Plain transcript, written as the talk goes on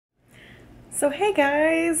So hey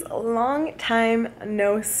guys, long time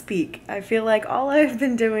no speak. I feel like all I've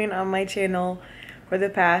been doing on my channel for the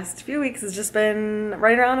past few weeks has just been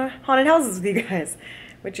running around haunted houses with you guys,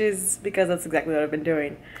 which is because that's exactly what I've been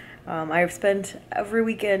doing. I've spent every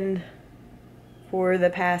weekend for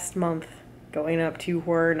the past month going up to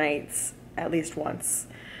horror nights at least once.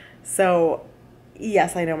 So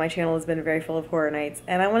yes, I know my channel has been very full of horror nights,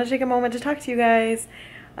 and I want to take a moment to talk to you guys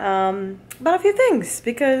about a few things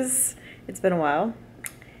because it's been a while.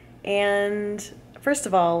 And first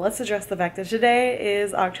of all, let's address the fact that today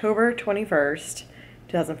is October 21st,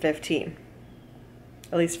 2015.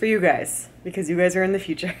 At least for you guys, because you guys are in the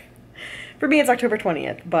future. For me, it's October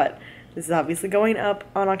 20th, but this is obviously going up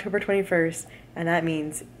on October 21st, and that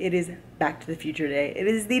means it is Back to the Future Day. It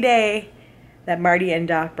is the day that Marty and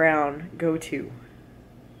Doc Brown go to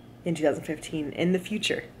in 2015, in the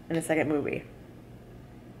future, in a second movie.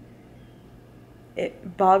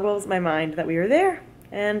 It boggles my mind that we were there,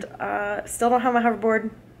 and still don't have my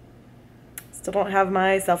hoverboard, still don't have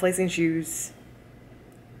my self-lacing shoes.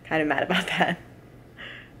 Kind of mad about that.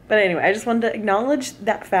 But anyway, I just wanted to acknowledge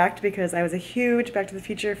that fact because I was a huge Back to the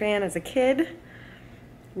Future fan as a kid.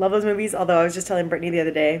 Love those movies, although I was just telling Brittany the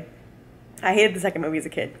other day, I hated the second movie as a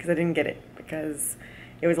kid because I didn't get it, because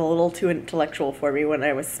it was a little too intellectual for me when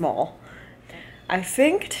I was small. I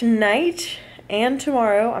think tonight and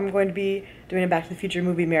tomorrow I'm going to be doing a Back to the Future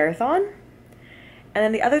movie marathon. And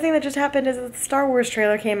then the other thing that just happened is that the Star Wars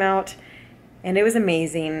trailer came out, and it was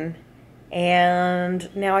amazing.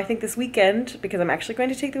 And now I think this weekend, because I'm actually going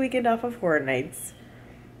to take the weekend off of horror nights,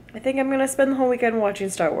 I think I'm going to spend the whole weekend watching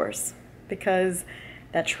Star Wars, because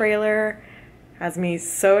that trailer has me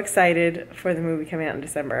so excited for the movie coming out in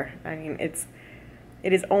December. I mean, it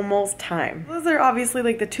is almost time. Those are obviously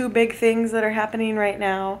like the two big things that are happening right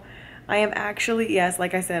now. I am actually, yes,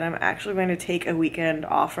 like I said, I'm actually going to take a weekend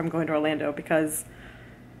off from going to Orlando because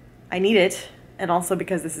I need it, and also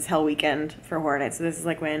because this is Hell Weekend for Horror Nights, so this is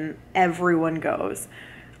like when everyone goes.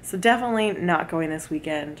 So definitely not going this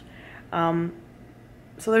weekend. So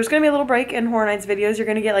there's going to be a little break in Horror Nights videos. You're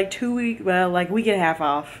going to get like week and a half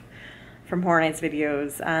off from Horror Nights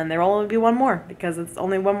videos, and there will only be one more because it's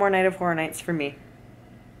only one more night of Horror Nights for me.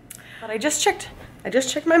 But I just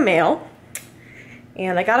checked my mail,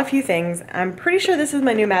 and I got a few things. I'm pretty sure this is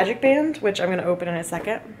my new Magic Band, which I'm going to open in a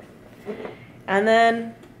second. And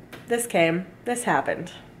then this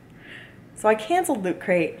happened. So I canceled Loot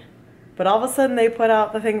Crate, but all of a sudden they put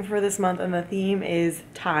out the thing for this month, and the theme is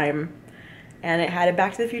time. And it had a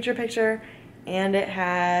Back to the Future picture, and it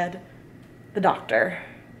had the Doctor.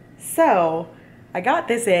 So I got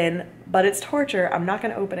this in, but it's torture. I'm not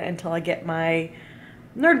going to open it until I get my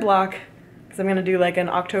Nerd Block, because I'm going to do like an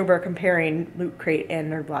October comparing Loot Crate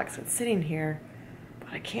and Nerd Block. So it's sitting here, but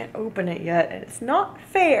I can't open it yet, and it's not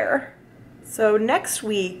fair. So next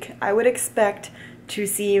week, I would expect to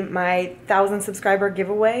see my 1,000 subscriber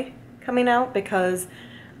giveaway coming out, because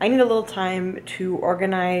I need a little time to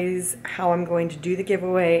organize how I'm going to do the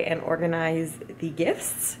giveaway and organize the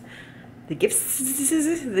gifts. The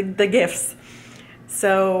gifts.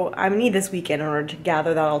 So I need this weekend in order to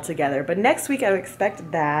gather that all together. But next week I would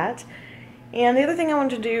expect that. And the other thing I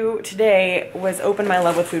wanted to do today was open my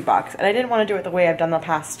Love with Food box. And I didn't want to do it the way I've done the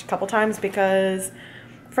past couple times because,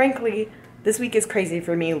 frankly, this week is crazy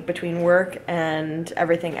for me between work and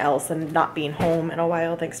everything else and not being home in a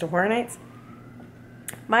while thanks to Horror Nights.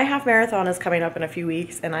 My half marathon is coming up in a few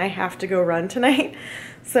weeks, and I have to go run tonight.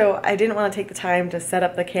 So I didn't want to take the time to set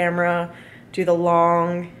up the camera, do the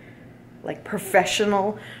long, like,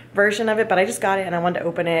 professional version of it, but I just got it and I wanted to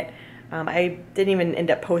open it. I didn't even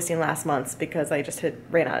end up posting last month's because I just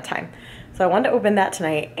ran out of time. So I wanted to open that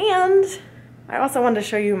tonight, and I also wanted to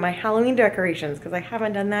show you my Halloween decorations because I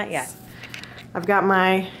haven't done that yet. I've got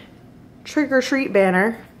my trick or treat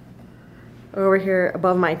banner over here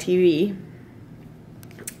above my TV.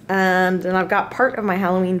 And then I've got part of my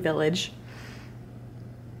Halloween village.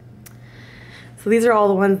 So these are all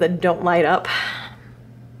the ones that don't light up.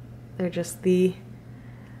 They're just the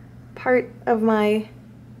part of my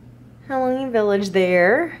Halloween village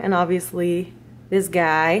there. And obviously this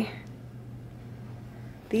guy.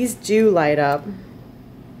 These do light up.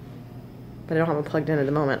 But I don't have them plugged in at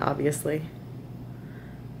the moment, obviously.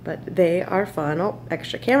 But they are fun. Oh,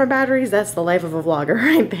 extra camera batteries. That's the life of a vlogger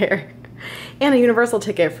right there. And a Universal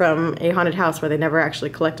ticket from a haunted house where they never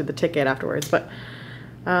actually collected the ticket afterwards. But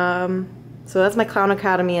so that's my Clown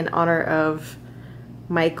Academy in honor of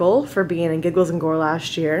Michael for being in Giggles and Gore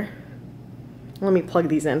last year. Let me plug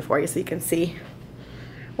these in for you so you can see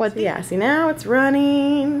what the, yeah, see now it's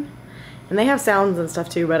running. And they have sounds and stuff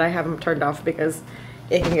too, but I have them turned off because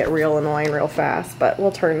it can get real annoying real fast. But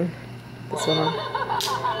we'll turn this one on.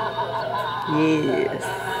 Yes.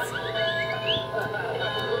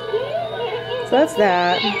 So that's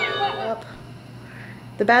that.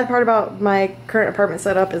 The bad part about my current apartment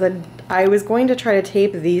setup is that I was going to try to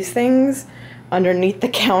tape these things underneath the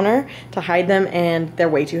counter to hide them, and they're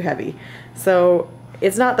way too heavy. So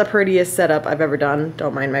it's not the prettiest setup I've ever done.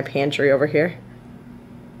 Don't mind my pantry over here.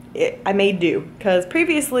 I made do, because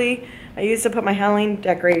previously I used to put my Halloween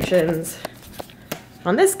decorations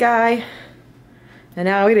on this guy, and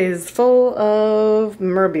now it is full of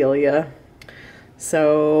memorabilia.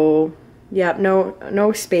 So yeah,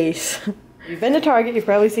 no space. If you've been to Target, you've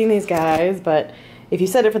probably seen these guys, but if you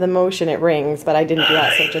set it for the motion, it rings, but I didn't do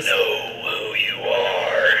that, so just... I know who you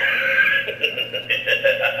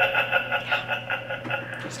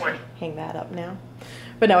are. Just hang that up now.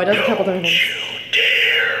 But no, it does a couple different things. You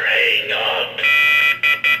dare hang up.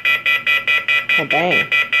 Oh, dang.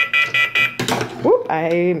 Whoop,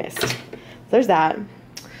 I missed. There's that.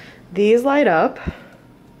 These light up.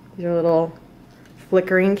 These are little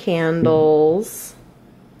flickering candles.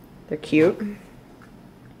 They're cute.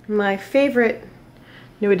 My favorite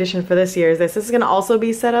new addition for this year is this. This is going to also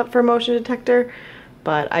be set up for motion detector,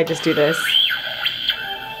 but I just do this.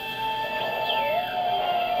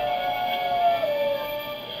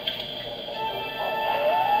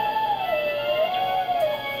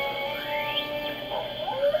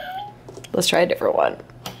 Let's try a different one. We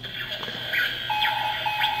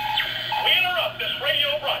interrupt this radio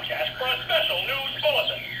broadcast for a special news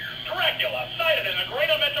bulletin. Dracula sighted in the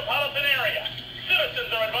greater metropolitan area.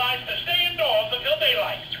 Citizens are advised to stay indoors until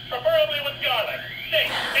daylight, preferably with garlic, steak,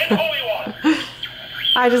 and holy water.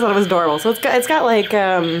 I just thought it was adorable. So it's got like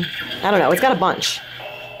I don't know, it's got a bunch.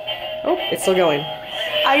 Oh, it's still going.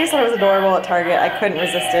 I just thought it was adorable at Target. I couldn't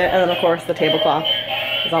resist it. And then of course the tablecloth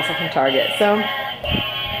is also from Target. So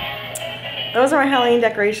those are my Halloween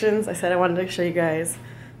decorations. I said I wanted to show you guys.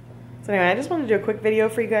 So anyway, I just wanted to do a quick video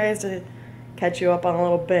for you guys to catch you up on a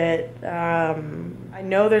little bit. I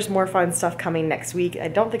know there's more fun stuff coming next week. I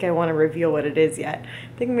don't think I want to reveal what it is yet. I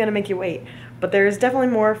think I'm going to make you wait. But there's definitely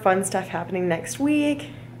more fun stuff happening next week.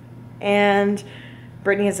 And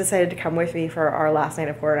Brittany has decided to come with me for our last night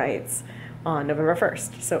of Horror Nights on November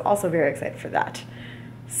 1st. So also very excited for that.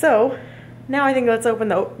 So now I think let's open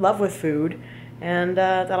the Love with Food. And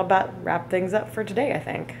that'll about wrap things up for today, I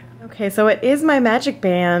think. Okay, so it is my Magic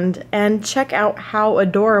Band, and check out how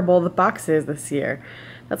adorable the box is this year.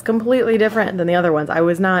 That's completely different than the other ones. I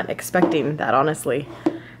was not expecting that, honestly.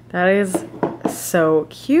 That is so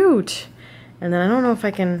cute. And then I don't know if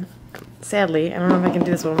I can, sadly, I don't know if I can do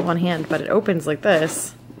this with one hand, but it opens like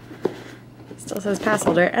this. It still says pass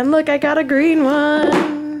holder. And look, I got a green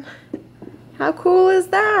one. How cool is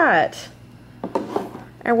that?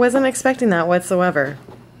 I wasn't expecting that whatsoever.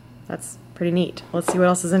 That's pretty neat. Let's see what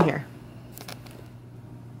else is in here.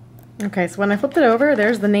 Okay, so when I flipped it over,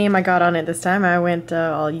 there's the name I got on it this time. I went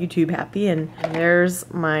all YouTube happy, and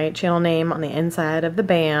there's my channel name on the inside of the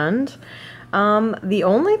band. The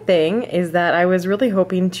only thing is that I was really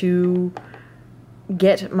hoping to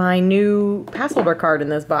get my new pass holder card in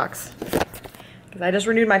this box. Because I just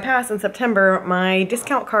renewed my pass in September. My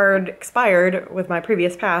discount card expired with my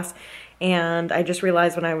previous pass, and I just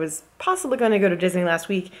realized when I was possibly going to go to Disney last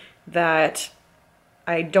week that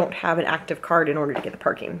I don't have an active card in order to get the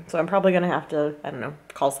parking. So I'm probably going to have to, I don't know,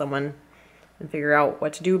 call someone and figure out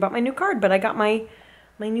what to do about my new card. But I got my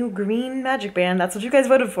new green Magic Band. That's what you guys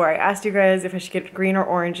voted for. I asked you guys if I should get green or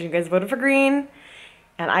orange, and you guys voted for green.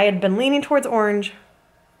 And I had been leaning towards orange,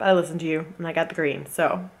 but I listened to you, and I got the green.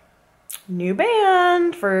 So, new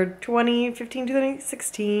band for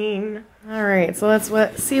 2015-2016. Alright, so let's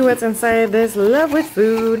see what's inside this Love with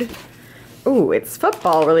Food. Ooh, it's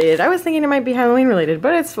football related. I was thinking it might be Halloween related,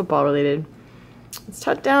 but it's football related. It's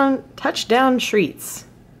touchdown treats.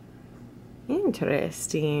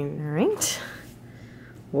 Interesting, right?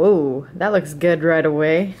 Whoa, that looks good right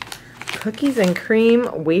away. Cookies and cream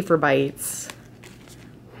wafer bites.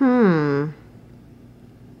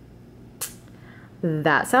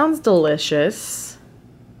 That sounds delicious.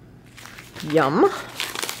 Yum.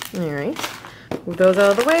 Alright. Move those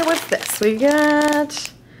out of the way. What's this? We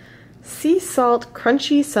got sea salt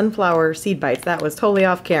crunchy sunflower seed bites. That was totally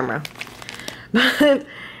off camera. But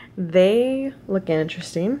they look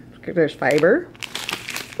interesting. There's fiber.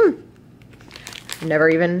 Never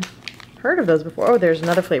even heard of those before. Oh, there's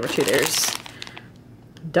another flavor too. There's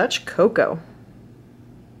Dutch cocoa.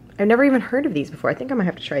 I've never even heard of these before. I think I'm gonna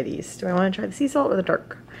have to try these. Do I want to try the sea salt or the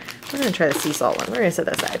dark? We're gonna try the sea salt one. We're gonna set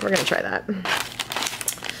that aside. We're gonna try that.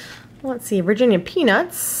 Let's see, Virginia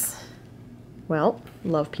peanuts. Well,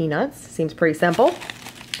 love peanuts. Seems pretty simple.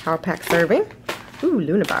 Power pack serving. Ooh,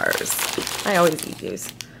 Luna bars. I always eat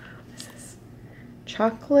these. What is this?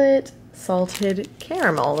 Chocolate salted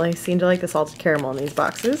caramel. I seem to like the salted caramel in these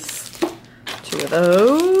boxes. 2 of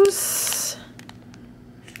those.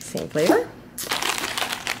 Same flavor.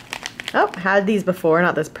 Oh, had these before,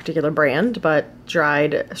 not this particular brand, but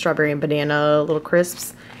dried strawberry and banana little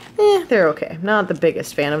crisps. They're okay. Not the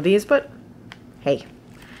biggest fan of these, but hey,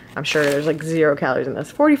 I'm sure there's like 0 calories in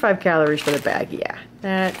this. 45 calories for the bag. Yeah,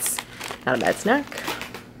 that's not a bad snack.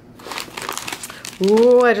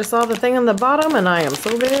 Ooh, I just saw the thing on the bottom and I am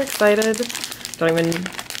so very excited. Don't even...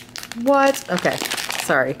 What? Okay,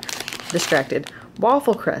 sorry. Distracted.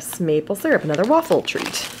 Waffle Crest maple syrup, another waffle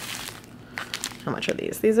treat. How much are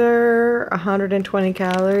these? These are 120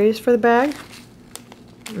 calories for the bag.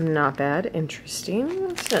 Not bad. Interesting.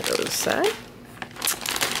 Let's set those aside.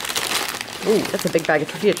 Ooh, that's a big bag of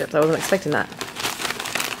tortilla chips. I wasn't expecting that.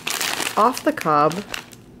 Off the cob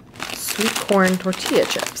sweet corn tortilla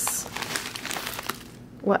chips.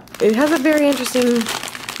 What? It has a very interesting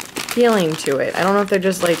feeling to it. I don't know if they're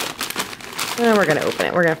just like... we're going to open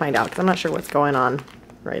it. We're going to find out because I'm not sure what's going on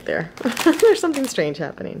right there. There's something strange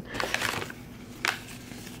happening.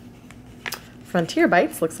 Frontier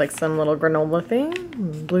Bites looks like some little granola thing.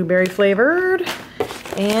 Blueberry flavored.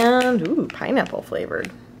 And, ooh, pineapple flavored.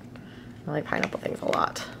 I like pineapple things a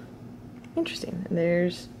lot. Interesting. And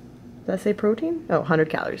there's, does that say protein? Oh, 100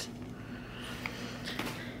 calories.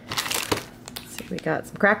 Let's see, we got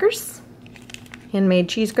some crackers. Handmade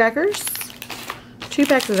cheese crackers. 2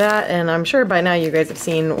 packs of that, and I'm sure by now you guys have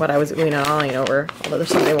seen what I was oohing and awing over, although there's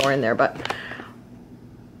something more in there, but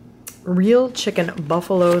real chicken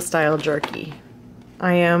buffalo style jerky.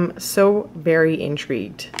 I am so very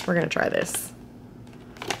intrigued. We're gonna try this.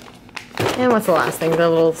 And what's the last thing? The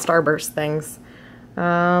little Starburst things.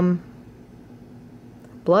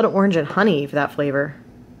 Blood orange and honey for that flavor.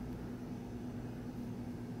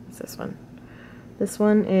 What's this one? This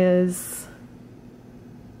one is,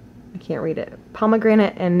 I can't read it.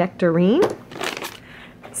 Pomegranate and nectarine.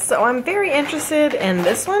 So I'm very interested in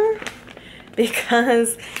this one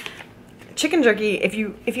because chicken jerky, if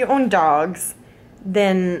you own dogs,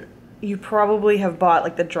 then you probably have bought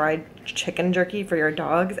like the dried chicken jerky for your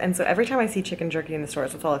dogs, and so every time I see chicken jerky in the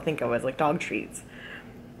stores, that's all I think of is like dog treats.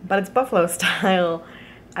 But it's buffalo style.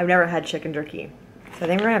 I've never had chicken jerky, so I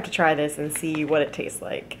think we're gonna have to try this and see what it tastes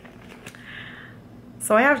like.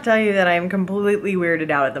 So I have to tell you that I am completely weirded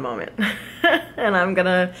out at the moment. And I'm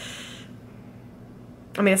gonna,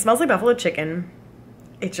 I mean, it smells like buffalo chicken.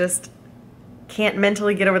 It just can't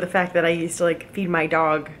mentally get over the fact that I used to like feed my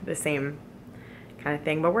dog the same kind of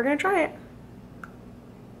thing, but we're gonna try it.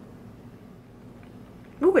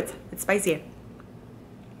 Ooh, it's spicy.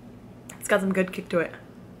 It's got some good kick to it.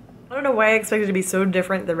 I don't know why I expected it to be so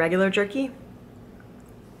different than regular jerky.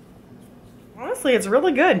 Honestly, it's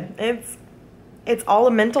really good. It's all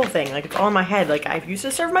a mental thing. Like, it's all in my head. Like, I used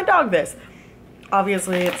to serve my dog this.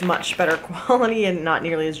 Obviously, it's much better quality and not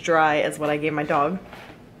nearly as dry as what I gave my dog.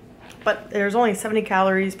 But there's only 70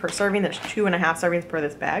 calories per serving. There's 2.5 servings per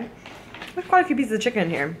this bag. There's quite a few pieces of chicken in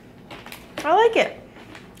here. I like it.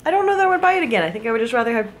 I don't know that I would buy it again. I think I would just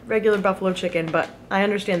rather have regular buffalo chicken, but I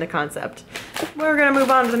understand the concept. We're gonna move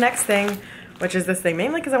on to the next thing, which is this thing,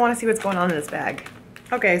 mainly because I want to see what's going on in this bag.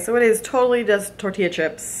 Okay, so it is totally just tortilla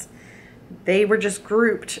chips. They were just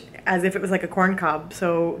grouped as if it was like a corn cob,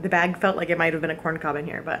 so the bag felt like it might have been a corn cob in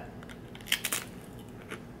here, but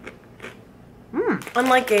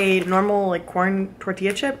unlike a normal like corn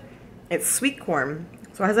tortilla chip, it's sweet corn,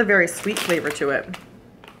 so it has a very sweet flavor to it.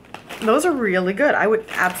 Those are really good. I would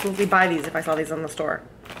absolutely buy these if I saw these on the store.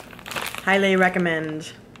 Highly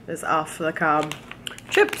recommend this off the cob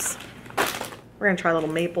chips. We're gonna try a little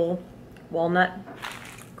maple walnut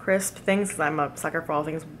crisp things because I'm a sucker for all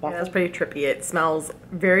things waffle. It's pretty trippy. It smells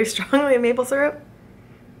very strongly of maple syrup,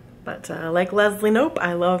 but like Leslie Knope,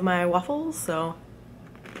 I love my waffles, so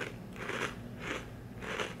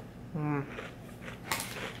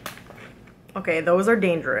okay, those are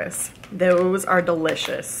dangerous. Those are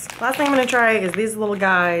delicious. Last thing I'm gonna try is these little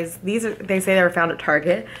guys. These are, they say they were found at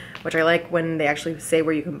Target, which I like when they actually say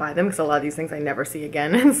where you can buy them because a lot of these things I never see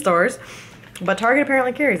again in stores. But Target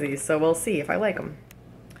apparently carries these, so we'll see if I like them.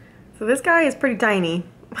 So this guy is pretty tiny,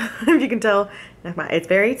 if you can tell. It's a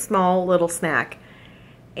very small little snack,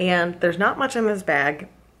 and there's not much in this bag,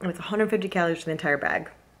 and it's 150 calories for the entire bag.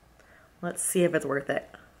 Let's see if it's worth it.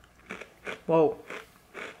 Whoa.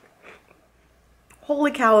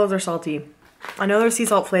 Holy cow, those are salty. I know they're sea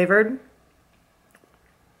salt flavored.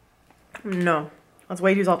 No, that's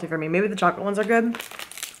way too salty for me. Maybe the chocolate ones are good.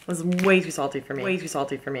 This is way too salty for me. Way too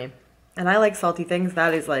salty for me. And I like salty things.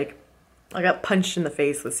 That is like, I got punched in the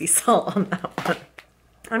face with sea salt on that one.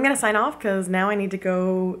 I'm gonna sign off because now I need to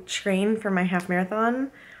go train for my half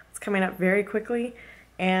marathon. It's coming up very quickly.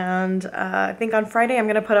 And I think on Friday I'm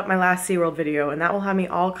gonna put up my last SeaWorld video, and that will have me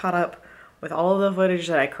all caught up with all of the footage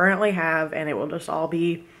that I currently have, and it will just all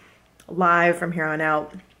be live from here on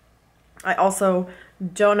out. I also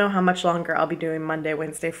don't know how much longer I'll be doing Monday,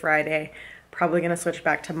 Wednesday, Friday. Probably gonna switch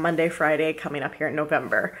back to Monday, Friday coming up here in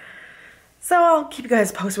November. So I'll keep you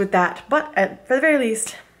guys posted with that. But for the very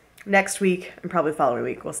least, next week and probably the following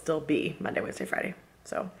week will still be Monday, Wednesday, Friday.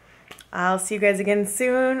 So I'll see you guys again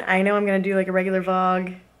soon. I know I'm gonna do like a regular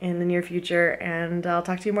vlog in the near future, and I'll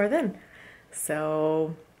talk to you more then.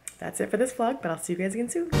 So that's it for this vlog, but I'll see you guys again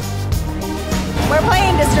soon. We're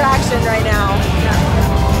playing Distraction right now.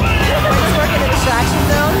 We're just working the distraction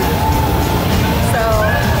zone. So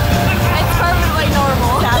it's perfectly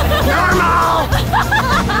normal. Normal!